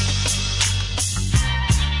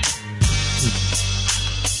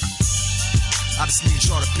 I just need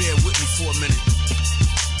y'all to bear with me for a minute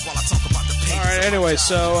while I talk about the pain. All right, anyway,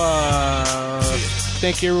 so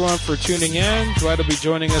thank you everyone for tuning in. Dwight will be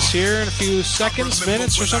joining us here in a few seconds,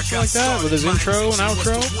 minutes or something like that with his intro and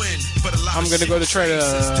outro. I'm going to go to try to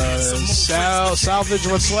salvage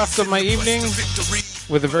what's left of my evening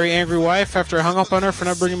with a very angry wife after I hung up on her for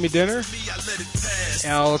not bringing me dinner.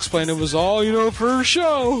 And I'll explain it was all, for a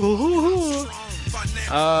show.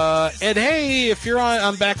 And hey, if you're on,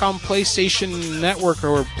 I'm back on PlayStation Network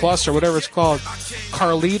or Plus or whatever it's called.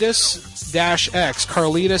 Carlitos-X. Carlitos,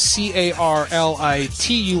 Carlitus,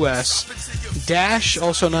 dash,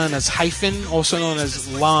 also known as hyphen, also known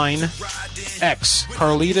as line, X.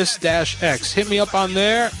 Carlitos-X. Hit me up on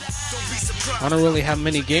there. I don't really have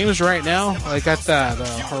many games right now. I got that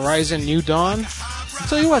Horizon New Dawn. I'll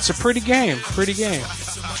tell you what, it's a pretty game.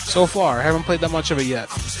 So far. I haven't played that much of it yet.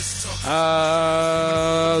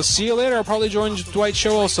 See you later. I'll probably join Dwight's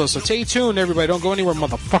show also. So stay tuned, everybody. Don't go anywhere,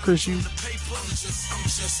 motherfuckers, you.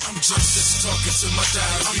 I'm just talking to my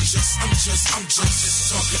diary. I'm just talking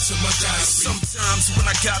to my diary. Sometimes when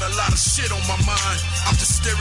I got a lot of shit on my mind, I'm just staring.